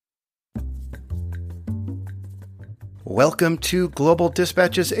Welcome to Global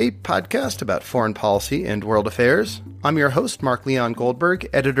Dispatches, a podcast about foreign policy and world affairs. I'm your host, Mark Leon Goldberg,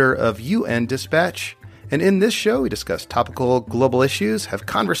 editor of UN Dispatch. And in this show, we discuss topical global issues, have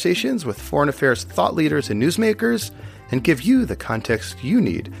conversations with foreign affairs thought leaders and newsmakers, and give you the context you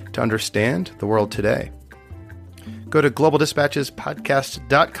need to understand the world today. Go to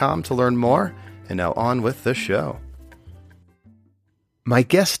globaldispatchespodcast.com to learn more. And now on with the show. My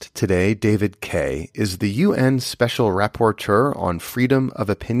guest today, David Kaye, is the UN Special Rapporteur on Freedom of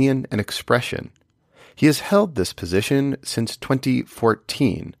Opinion and Expression. He has held this position since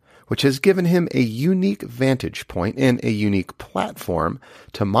 2014, which has given him a unique vantage point and a unique platform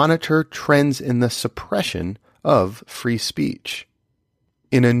to monitor trends in the suppression of free speech.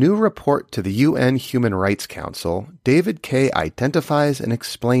 In a new report to the UN Human Rights Council, David Kaye identifies and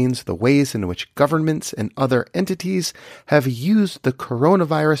explains the ways in which governments and other entities have used the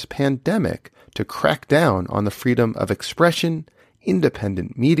coronavirus pandemic to crack down on the freedom of expression,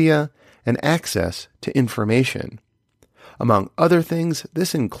 independent media, and access to information. Among other things,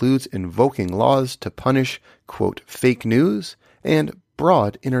 this includes invoking laws to punish, quote, fake news and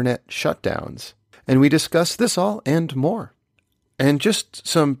broad internet shutdowns. And we discuss this all and more. And just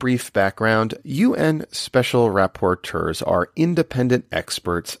some brief background, UN Special Rapporteurs are independent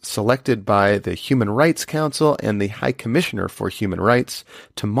experts selected by the Human Rights Council and the High Commissioner for Human Rights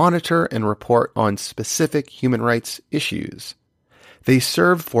to monitor and report on specific human rights issues. They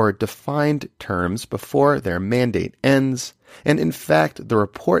serve for defined terms before their mandate ends, and in fact, the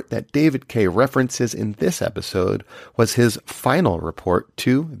report that David Kaye references in this episode was his final report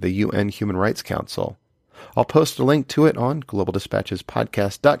to the UN Human Rights Council. I'll post a link to it on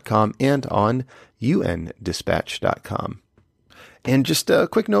globaldispatchespodcast.com and on undispatch.com. And just a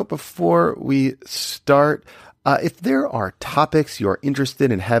quick note before we start. If there are topics you're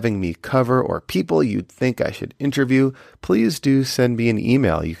interested in having me cover or people you'd think I should interview, please do send me an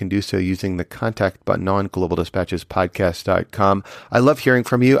email. You can do so using the contact button on globaldispatchespodcast.com. I love hearing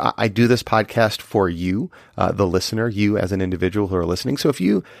from you. I do this podcast for you, the listener, you as an individual who are listening. So if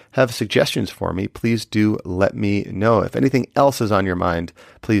you have suggestions for me, please do let me know. If anything else is on your mind,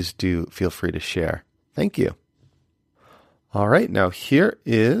 please do feel free to share. Thank you. All right, now here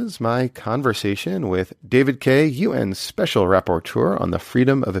is my conversation with David Kaye, UN Special Rapporteur on the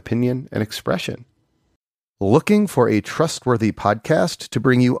Freedom of Opinion and Expression. Looking for a trustworthy podcast to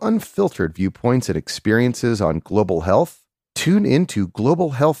bring you unfiltered viewpoints and experiences on global health? Tune into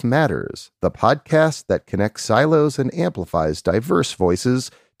Global Health Matters, the podcast that connects silos and amplifies diverse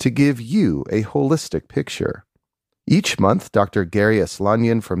voices to give you a holistic picture. Each month, Dr. Gary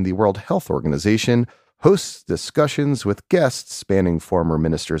Aslanyan from the World Health Organization hosts discussions with guests spanning former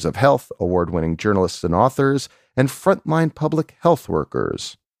ministers of health, award-winning journalists and authors, and frontline public health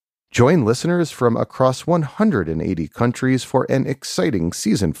workers. Join listeners from across 180 countries for an exciting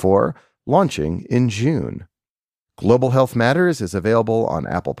Season 4, launching in June. Global Health Matters is available on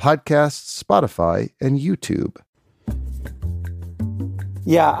Apple Podcasts, Spotify, and YouTube.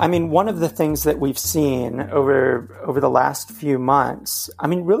 Yeah, I mean, one of the things that we've seen over the last few months, I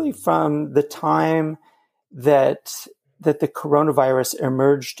mean, really from the time that the coronavirus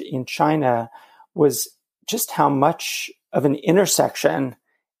emerged in China was just how much of an intersection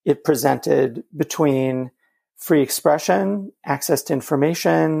it presented between free expression, access to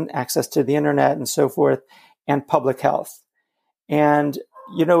information, access to the internet, and so forth, and public health. And,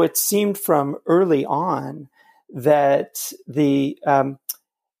 you know, it seemed from early on that the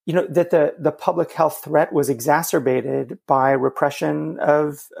public health threat was exacerbated by repression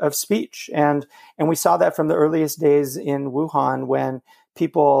of speech. And we saw that from the earliest days in Wuhan when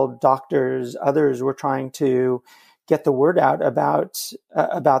people, doctors, others were trying to get the word out about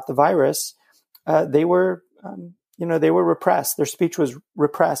the virus. They were repressed. Their speech was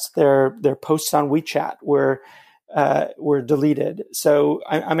repressed. Their posts on WeChat were deleted. So,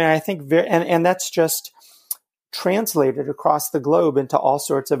 I mean, I think and that's just translated across the globe into all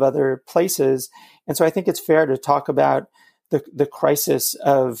sorts of other places. And so I think it's fair to talk about the crisis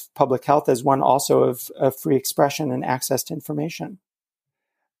of public health as one also of free expression and access to information.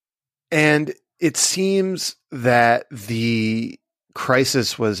 And it seems that the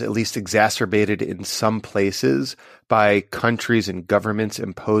crisis was at least exacerbated in some places by countries and governments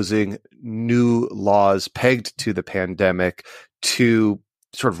imposing new laws pegged to the pandemic to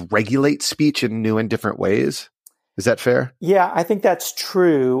sort of regulate speech in new and different ways. Is that fair? Yeah, I think that's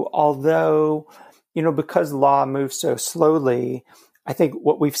true. Although, you know, because law moves so slowly, I think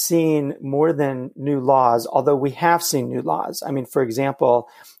what we've seen more than new laws, although we have seen new laws. I mean, for example,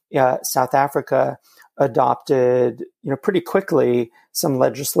 South Africa adopted, pretty quickly some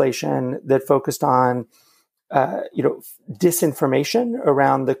legislation that focused on disinformation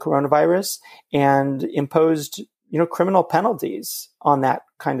around the coronavirus and imposed, criminal penalties on that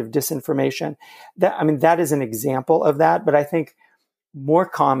kind of disinformation. That is an example of that. But I think more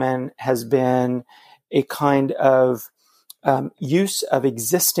common has been a kind of use of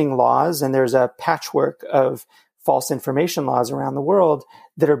existing laws, and there's a patchwork of false information laws around the world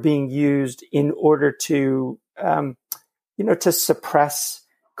that are being used in order to, to suppress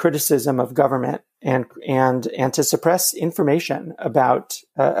criticism of government and to suppress information about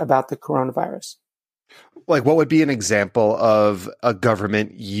the coronavirus. Like, what would be an example of a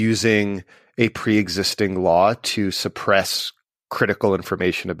government using a pre-existing law to suppress critical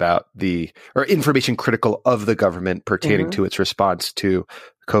information or information critical of the government pertaining to its response to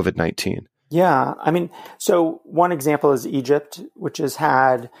COVID-19? Yeah. So one example is Egypt, which has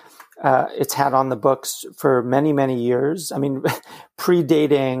had, it's had on the books for many, many years.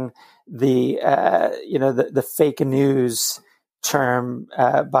 Predating the fake news term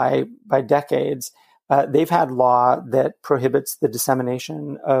by decades. They've had law that prohibits the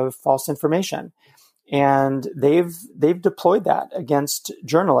dissemination of false information. And they've deployed that against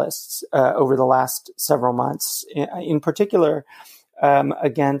journalists over the last several months, in particular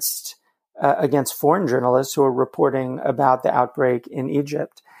against foreign journalists who are reporting about the outbreak in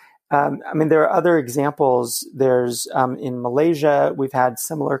Egypt. There are other examples. There's in Malaysia, we've had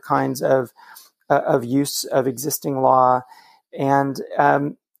similar kinds of use of existing law, and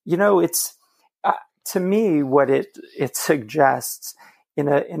it's to me what it suggests in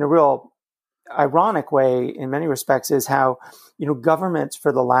a real ironic way in many respects is how, governments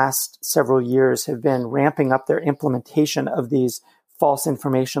for the last several years have been ramping up their implementation of these false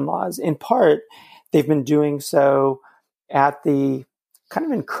information laws. In part, they've been doing so at the kind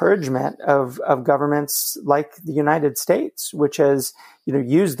of encouragement of governments like the United States, which has,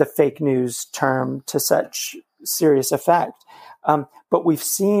 used the fake news term to such serious effect. But we've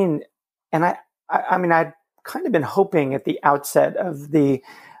seen, and I'd kind of been hoping at the outset of the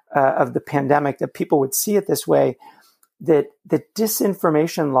pandemic that people would see it this way, that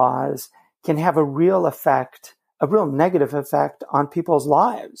disinformation laws can have a real negative effect on people's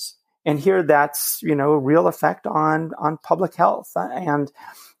lives. And here that's, a real effect on public health.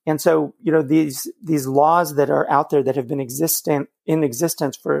 And so, these laws that are out there that have been in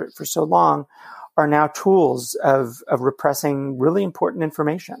existence for so long are now tools of repressing really important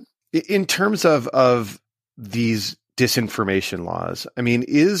information. In terms of these disinformation laws,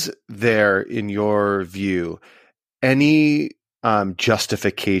 is there, in your view, any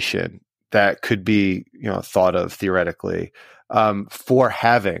justification that could be, thought of theoretically for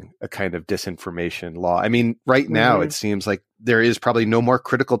having a kind of disinformation law? Right now it seems like there is probably no more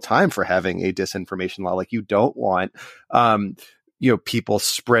critical time for having a disinformation law. Like, you don't want, people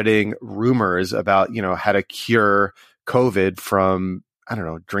spreading rumors about, how to cure COVID from, I don't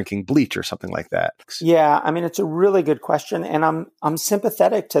know, drinking bleach or something like that. Yeah, it's a really good question, and I'm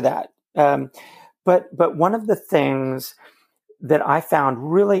sympathetic to that. But one of the things that I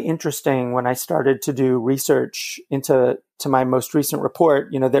found really interesting when I started to do research into my most recent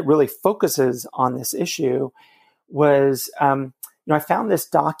report, that really focuses on this issue, was I found this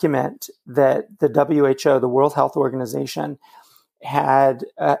document that the WHO, the World Health Organization, had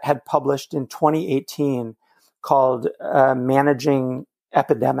published in 2018 called Managing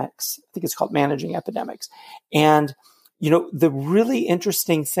Epidemics. I think it's called Managing Epidemics. And, the really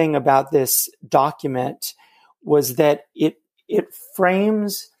interesting thing about this document was that it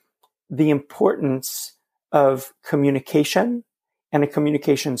frames the importance of communication and a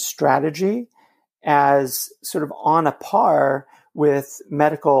communication strategy as sort of on a par with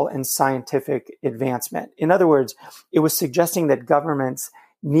medical and scientific advancement. In other words, it was suggesting that governments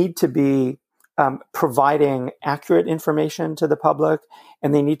need to be providing accurate information to the public,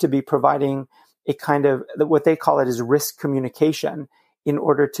 and they need to be providing a kind of what they call it is risk communication in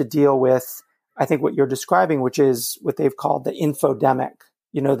order to deal with, I think, what you're describing, which is what they've called the infodemic,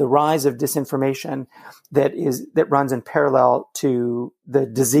 the rise of disinformation that runs in parallel to the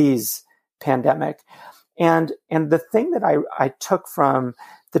disease pandemic. And the thing that I took from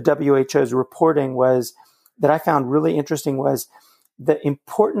the WHO's reporting was that I found really interesting was the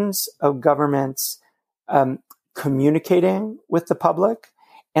importance of governments communicating with the public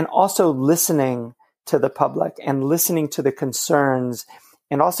and also listening to the public and listening to the concerns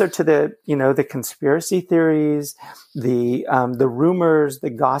and also to the conspiracy theories, the rumors, the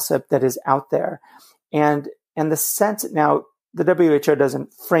gossip that is out there. And the sense, now the WHO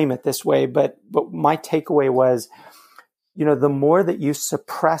doesn't frame it this way, but my takeaway was, the more that you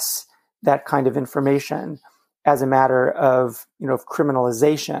suppress that kind of information as a matter of, of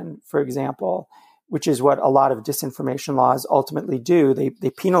criminalization, for example, which is what a lot of disinformation laws ultimately do. They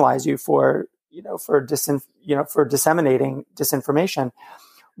penalize you for disseminating disinformation.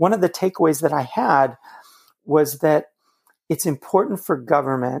 One of the takeaways that I had was that it's important for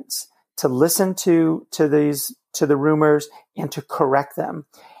governments to listen to the rumors and to correct them,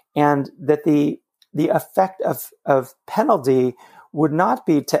 and that the effect of penalty would not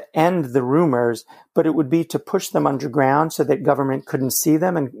be to end the rumors, but it would be to push them underground so that government couldn't see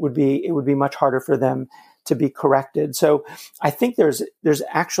them, and it would be much harder for them to be corrected. So I think there's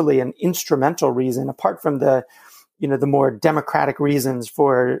actually an instrumental reason, apart from the more democratic reasons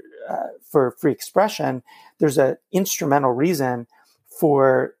for free expression. There's an instrumental reason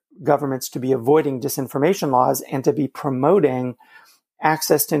for governments to be avoiding disinformation laws and to be promoting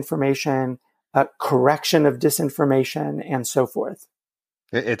access to information, correction of disinformation, and so forth.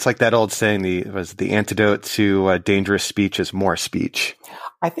 It's like that old saying, the antidote to dangerous speech is more speech.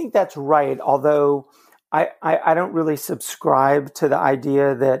 I think that's right, although I don't really subscribe to the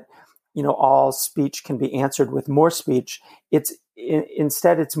idea that all speech can be answered with more speech.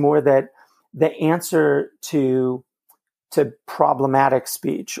 Instead, it's more that the answer to problematic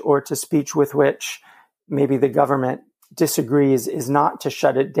speech, or to speech with which maybe the government disagrees, is not to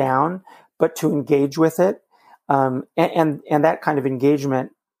shut it down, but to engage with it. And that kind of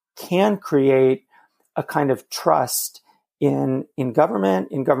engagement can create a kind of trust in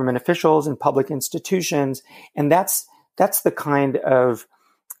government officials, in public institutions. And that's the kind of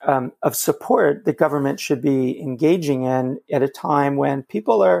support that government should be engaging in at a time when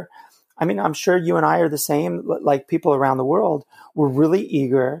people are, I'm sure you and I are the same, like people around the world. We're really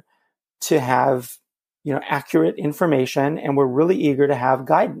eager to have, accurate information, and we're really eager to have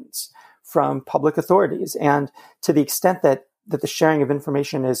guidance from public authorities. And to the extent that the sharing of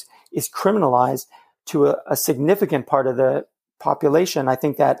information is criminalized to a significant part of the population, I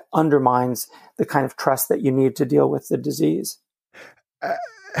think that undermines the kind of trust that you need to deal with the disease.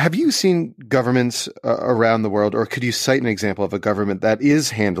 Have you seen governments around the world, or could you cite an example of a government that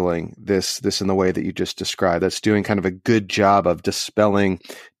is handling this in the way that you just described, that's doing kind of a good job of dispelling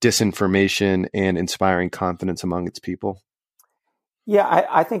disinformation and inspiring confidence among its people? Yeah,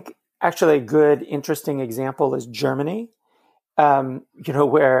 I think actually a good, interesting example is Germany,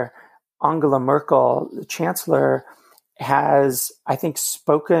 where Angela Merkel, the chancellor, has, I think,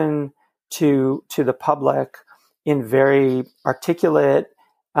 spoken to the public in very articulate,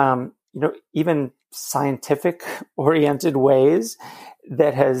 even scientific oriented ways,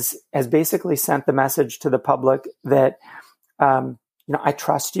 that has basically sent the message to the public that, I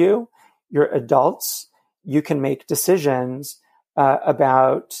trust you, you're adults, you can make decisions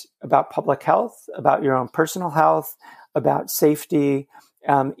about public health, about your own personal health, about safety,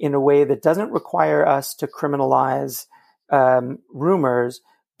 in a way that doesn't require us to criminalize rumors,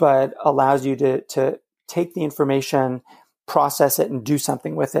 but allows you to take the information, process it, and do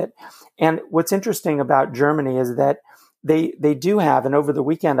something with it. And what's interesting about Germany is that they do have, and over the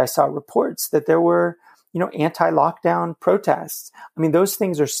weekend I saw reports that there were, anti-lockdown protests. Those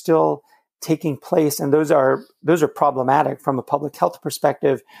things are still taking place, and those are problematic from a public health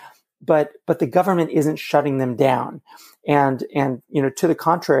perspective. But the government isn't shutting them down, and to the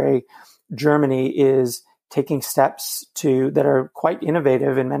contrary, Germany is taking steps that are quite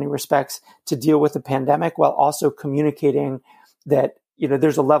innovative in many respects to deal with the pandemic, while also communicating that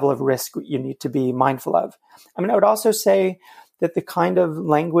there's a level of risk you need to be mindful of. I would also say that the kind of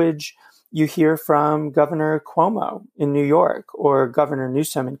language you hear from Governor Cuomo in New York or Governor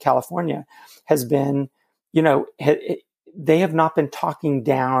Newsom in California has been, they have not been talking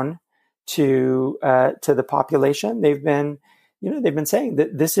down to the population. They've been saying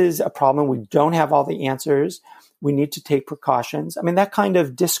that this is a problem. We don't have all the answers. We need to take precautions. That kind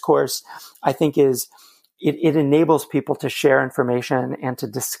of discourse, I think, it enables people to share information and to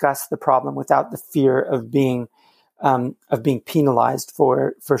discuss the problem without the fear of being penalized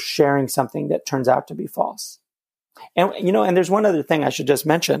for sharing something that turns out to be false. And there's one other thing I should just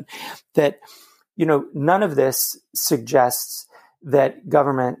mention, that none of this suggests that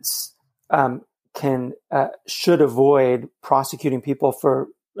governments should avoid prosecuting people for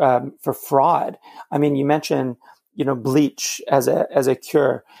fraud. You mentioned bleach as a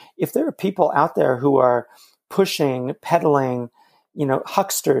cure. If there are people out there who are peddling,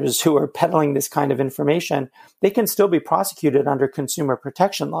 hucksters who are peddling this kind of information, they can still be prosecuted under consumer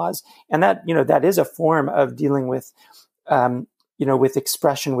protection laws, and that is a form of dealing with with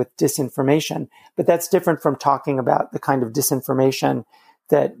expression, with disinformation. But that's different from talking about the kind of disinformation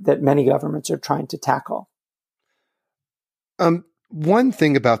that many governments are trying to tackle. One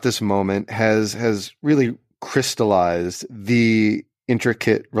thing about this moment has really crystallized the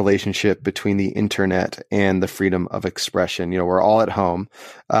intricate relationship between the internet and the freedom of expression. We're all at home.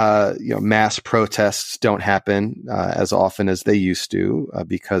 Mass protests don't happen as often as they used to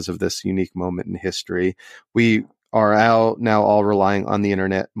because of this unique moment in history. We are now all relying on the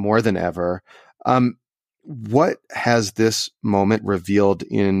internet more than ever. What has this moment revealed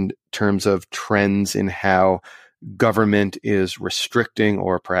in terms of trends in how government is restricting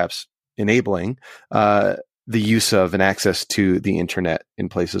or perhaps enabling the use of and access to the internet in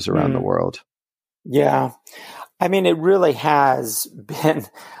places around the world? Yeah. I mean, it really has been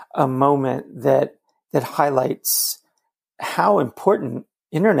a moment that highlights how important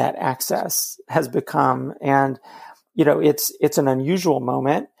internet access has become. And, it's an unusual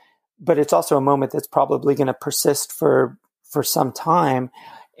moment, but it's also a moment that's probably going to persist for some time.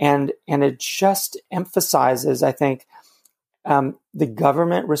 And it just emphasizes, I think, the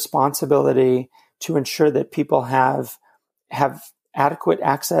government responsibility to ensure that people have adequate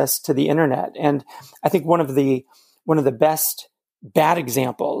access to the internet. And I think one of the best bad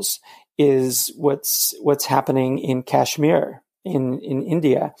examples is what's happening in Kashmir in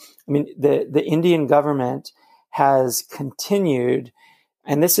India. I mean, the Indian government has continued,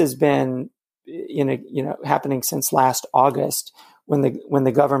 and this has been happening since last August, when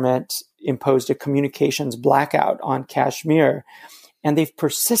the government imposed a communications blackout on Kashmir, and they've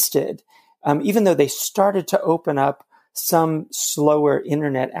persisted, even though they started to open up some slower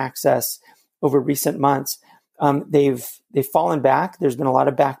internet access over recent months. They've fallen back. There's been a lot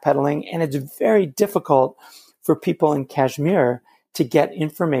of backpedaling, and it's very difficult for people in Kashmir to get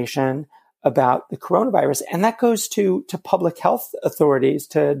information about the coronavirus. And that goes to public health authorities,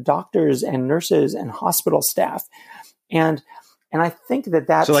 to doctors and nurses and hospital staff. And I think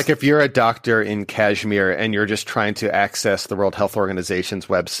that's... So like if you're a doctor in Kashmir and you're just trying to access the World Health Organization's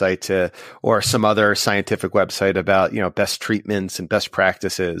website or some other scientific website about, best treatments and best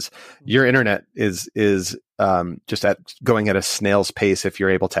practices, your internet is just going at a snail's pace if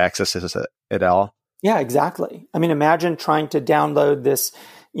you're able to access it all. Yeah, exactly. I mean, imagine trying to download this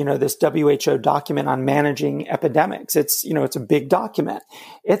WHO document on managing epidemics. It's a big document.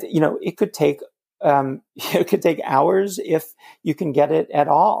 It could take hours if you can get it at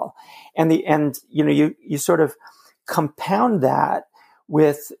all. And you sort of compound that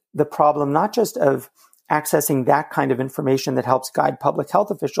with the problem, not just of accessing that kind of information that helps guide public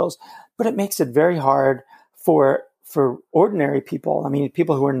health officials, but it makes it very hard for ordinary people. I mean,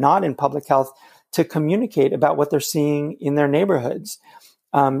 people who are not in public health to communicate about what they're seeing in their neighborhoods,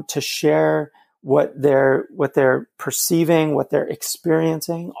 to share what they're perceiving, what they're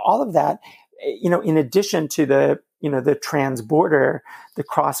experiencing, all of that, in addition to the transborder, the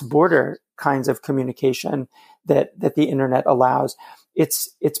cross-border kinds of communication that the internet allows. It's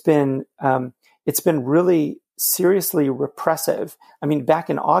been really seriously repressive. I mean, back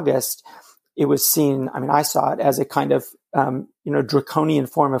in August, it was seen, I saw it as a kind of, draconian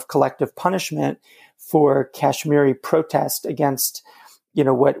form of collective punishment for Kashmiri protest against,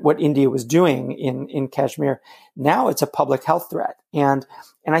 what India was doing in Kashmir. Now it's a public health threat. And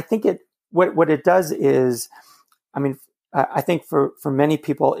I think what it does is, I think for many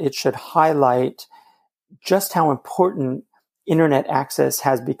people, it should highlight just how important internet access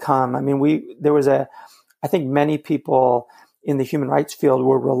has become. I think many people in the human rights field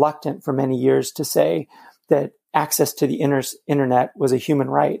were reluctant for many years to say that access to the internet was a human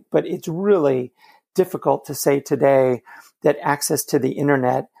right, but it's really difficult to say today that access to the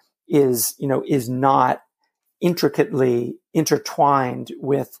internet is not intricately intertwined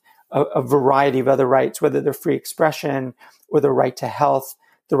with a variety of other rights, whether they're free expression or the right to health,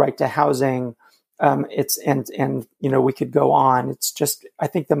 the right to housing. We could go on. It's just, I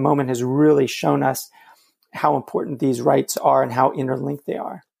think the moment has really shown us how important these rights are and how interlinked they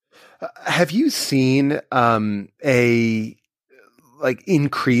are. Have you seen a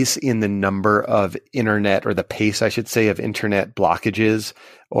increase in the number of internet, or the pace, I should say, of internet blockages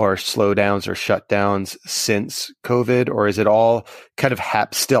or slowdowns or shutdowns since COVID? Or is it all kind of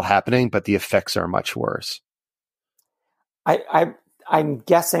still happening, but the effects are much worse? I'm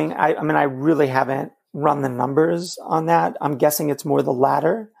guessing, I really haven't run the numbers on that. I'm guessing it's more the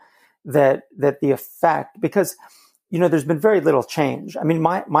latter, that the effect, because, there's been very little change.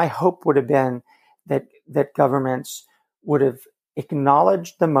 My hope would have been that governments would have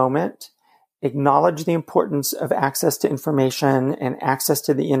acknowledged the moment, acknowledged the importance of access to information and access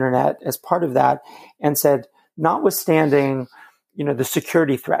to the internet as part of that, and said, notwithstanding, the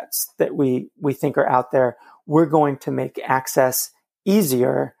security threats that we think are out there, we're going to make access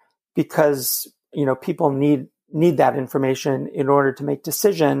easier because, people need that information in order to make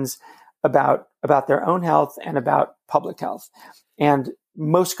decisions about their own health and about public health. And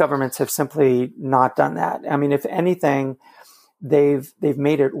most governments have simply not done that. I mean, if anything, they've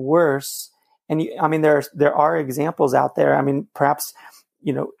made it worse. And I mean, there are examples out there. I mean, perhaps,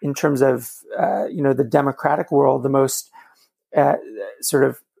 in terms of the democratic world, the most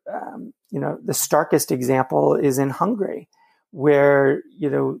the starkest example is in Hungary, where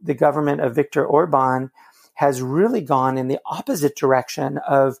the government of Viktor Orban has really gone in the opposite direction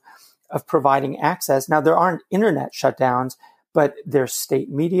of providing access. Now, there aren't internet shutdowns, but there's state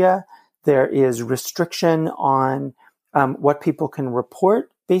media. There is restriction on what people can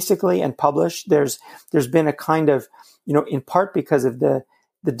report, basically, and publish. There's been a kind of, in part because of the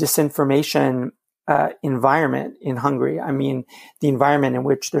disinformation environment in Hungary. I mean, the environment in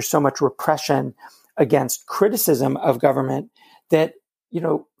which there's so much repression against criticism of government that,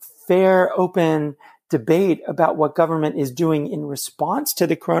 fair, open debate about what government is doing in response to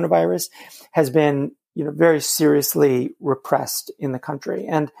the coronavirus has been, very seriously repressed in the country.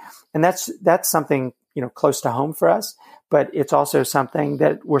 And that's something, close to home for us, but it's also something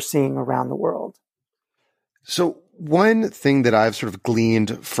that we're seeing around the world. So one thing that I've sort of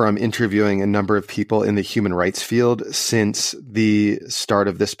gleaned from interviewing a number of people in the human rights field since the start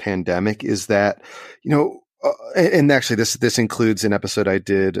of this pandemic is that, and actually this includes an episode I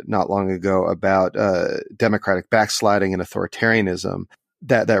did not long ago about democratic backsliding and authoritarianism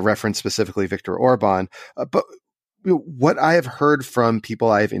that referenced specifically Viktor Orban. But what I have heard from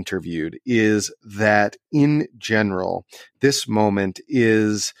people I've interviewed is that in general, this moment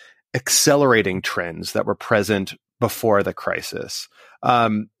is accelerating trends that were present before the crisis.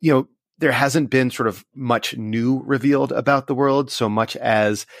 There hasn't been sort of much new revealed about the world so much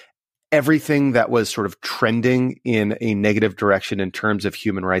as everything that was sort of trending in a negative direction in terms of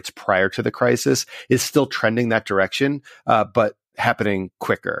human rights prior to the crisis is still trending that direction, but happening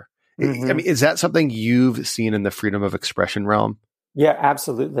quicker. Mm-hmm. I mean, is that something you've seen in the freedom of expression realm? Yeah,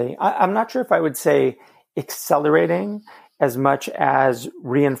 absolutely. I'm not sure if I would say accelerating as much as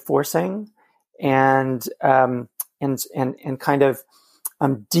reinforcing and kind of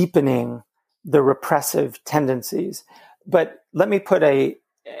deepening the repressive tendencies. But let me put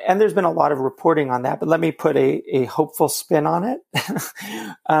and there's been a lot of reporting on that, but let me put a hopeful spin on it.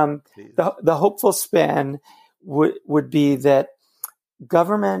 The hopeful spin would be that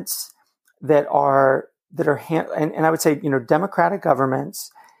governments that are and I would say, democratic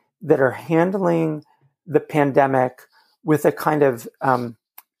governments that are handling the pandemic with a kind of,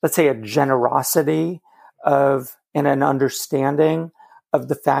 let's say, a generosity and an understanding of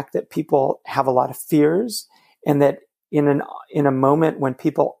the fact that people have a lot of fears, and that in a moment when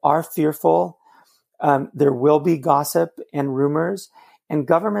people are fearful, there will be gossip and rumors, and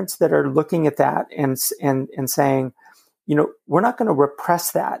governments that are looking at that and saying, we're not going to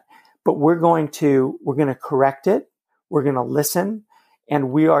repress that, but we're going to correct it. We're going to listen,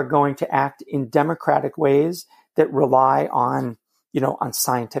 and we are going to act in democratic ways that rely on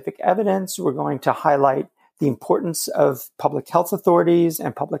scientific evidence. We're going to highlight the importance of public health authorities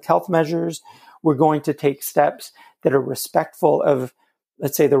and public health measures. We're going to take steps that are respectful of,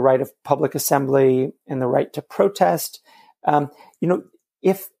 let's say, the right of public assembly and the right to protest.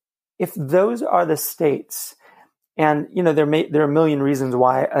 If those are the states, and there are a million reasons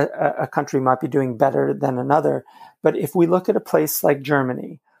why a country might be doing better than another, but if we look at a place like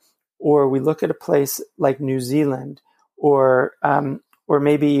Germany, or we look at a place like New Zealand, or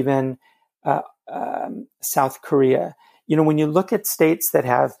maybe even South Korea, when you look at states that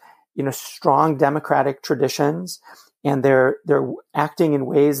have strong democratic traditions, and they're acting in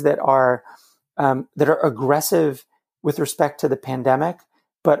ways that are aggressive with respect to the pandemic,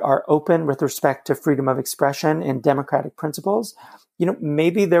 but are open with respect to freedom of expression and democratic principles,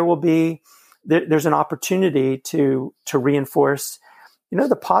 maybe there's an opportunity to reinforce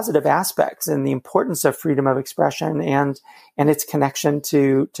the positive aspects and the importance of freedom of expression and its connection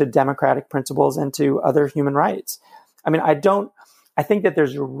to democratic principles and to other human rights. I mean, I think that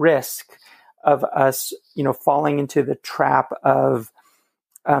there's a risk of us, falling into the trap of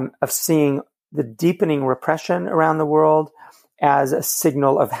seeing the deepening repression around the world as a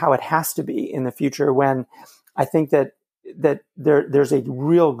signal of how it has to be in the future, when I think that there's a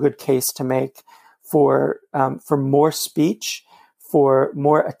real good case to make for more speech, for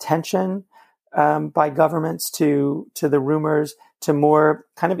more attention by governments to the rumors, to more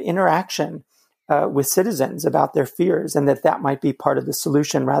kind of interaction with citizens about their fears, and that might be part of the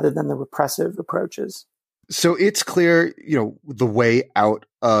solution rather than the repressive approaches. So it's clear, the way out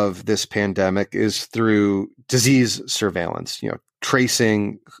of this pandemic is through disease surveillance,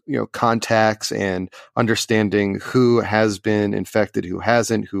 tracing, contacts and understanding who has been infected, who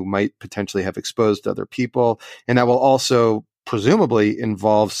hasn't, who might potentially have exposed other people. And that will also presumably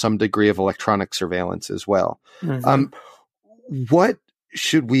involve some degree of electronic surveillance as well. Mm-hmm. What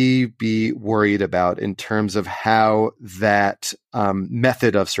should we be worried about in terms of how that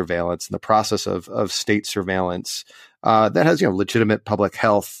method of surveillance and the process of state surveillance that has legitimate public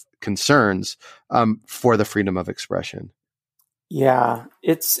health concerns for the freedom of expression? Yeah,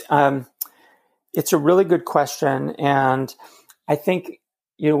 it's a really good question, and I think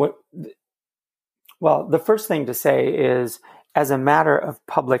the first thing to say is, as a matter of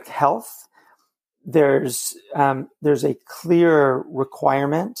public health, there's a clear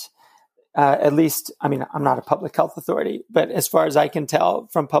requirement. At least, I'm not a public health authority, but as far as I can tell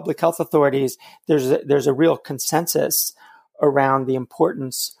from public health authorities, there's a real consensus around the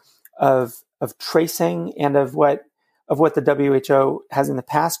importance of tracing and of what the WHO has in the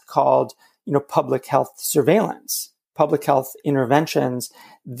past called, public health surveillance, public health interventions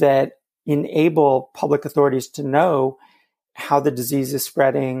that enable public authorities to know how the disease is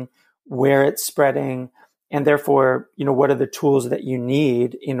spreading, where it's spreading, and therefore, what are the tools that you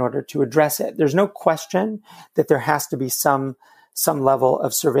need in order to address it? There's no question that there has to be some level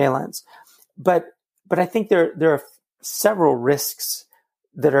of surveillance, but I think there are several risks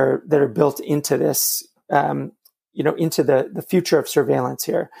that are built into this, into the future of surveillance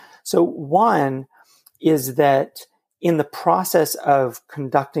here. So one is that in the process of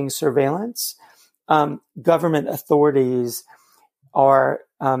conducting surveillance, government authorities are,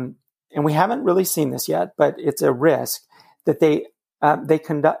 and we haven't really seen this yet, but it's a risk that they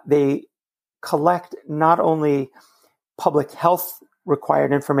collect not only public health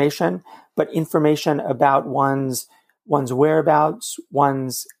required information, but information about one's whereabouts,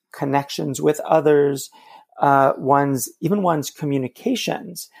 one's connections with others, one's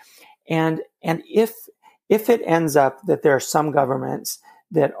communications, and if it ends up that there are some governments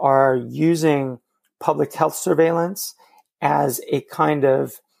that are using public health surveillance as a kind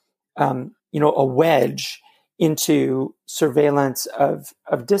of a wedge into surveillance of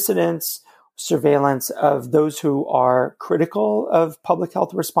dissidents, surveillance of those who are critical of public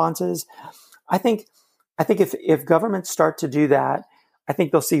health responses, I think if governments start to do that, I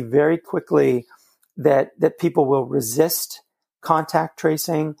think they'll see very quickly that people will resist contact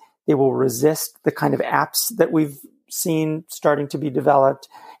tracing. They will resist the kind of apps that we've seen starting to be developed.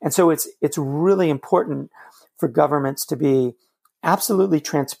 And so it's really important for governments to be absolutely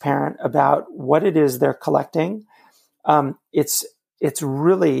transparent about what it is they're collecting. It's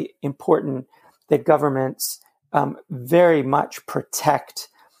really important that governments very much protect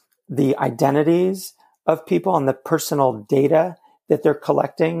the identities of people and the personal data that they're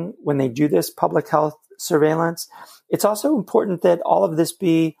collecting when they do this public health surveillance. It's also important that all of this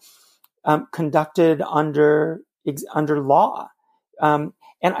be conducted under law. And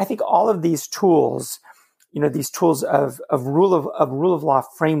I think all of these tools, these tools of rule of law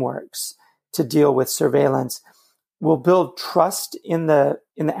frameworks to deal with surveillance, will build trust in the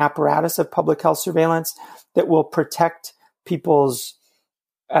apparatus of public health surveillance that will protect people's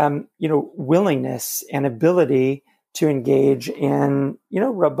willingness and ability to engage in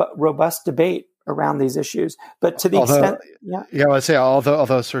robust debate around these issues. But to the extent, I would say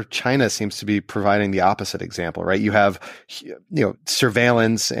although sort of China seems to be providing the opposite example, right? You have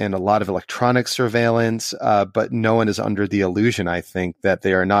surveillance and a lot of electronic surveillance, but no one is under the illusion, I think, that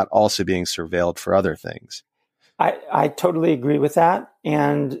they are not also being surveilled for other things. I totally agree with that,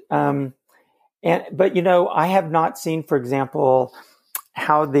 but I have not seen, for example,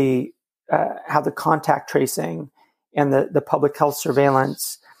 how the contact tracing and the public health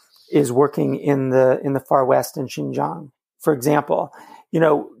surveillance is working in the far west in Xinjiang, for example.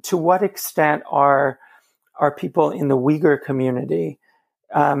 To what extent are people in the Uyghur community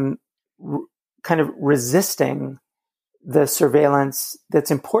kind of resisting the surveillance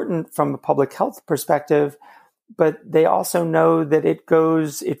that's important from a public health perspective, but they also know that it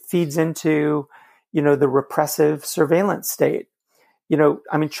feeds into, the repressive surveillance state.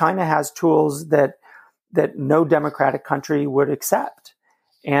 China has tools that no democratic country would accept.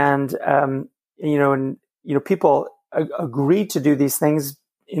 And, people agree to do these things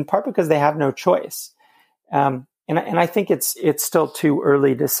in part because they have no choice. And I think it's still too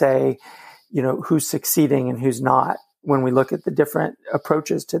early to say, who's succeeding and who's not when we look at the different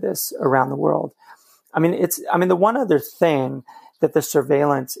approaches to this around the world. The one other thing that the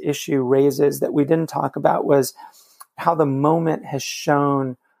surveillance issue raises that we didn't talk about was how the moment has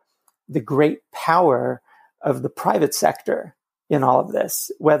shown the great power of the private sector in all of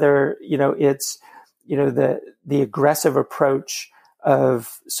this, whether, it's the aggressive approach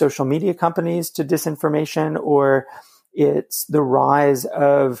of social media companies to disinformation, or it's the rise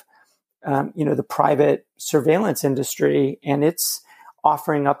of the private surveillance industry and its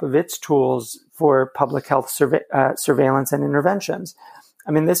offering up of its tools for public health surveillance and interventions.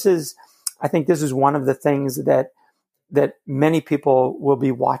 I mean, I think this is one of the things that many people will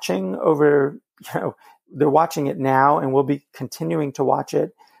be watching over, they're watching it now and will be continuing to watch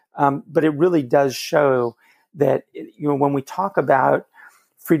it. But it really does show that, when we talk about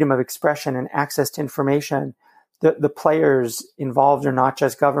freedom of expression and access to information, the players involved are not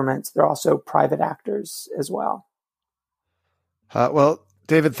just governments, they're also private actors as well. Well,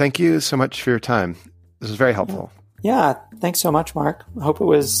 David, thank you so much for your time. This was very helpful. Yeah, thanks so much, Mark. I hope it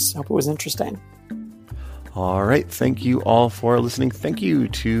was interesting. All right. Thank you all for listening. Thank you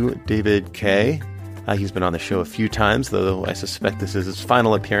to David Kaye. He's been on the show a few times, though I suspect this is his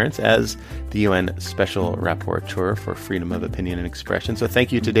final appearance as the UN Special Rapporteur for Freedom of Opinion and Expression. So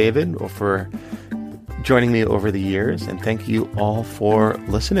thank you to David for joining me over the years, and thank you all for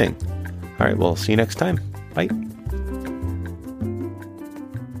listening. All right, we'll see you next time. Bye.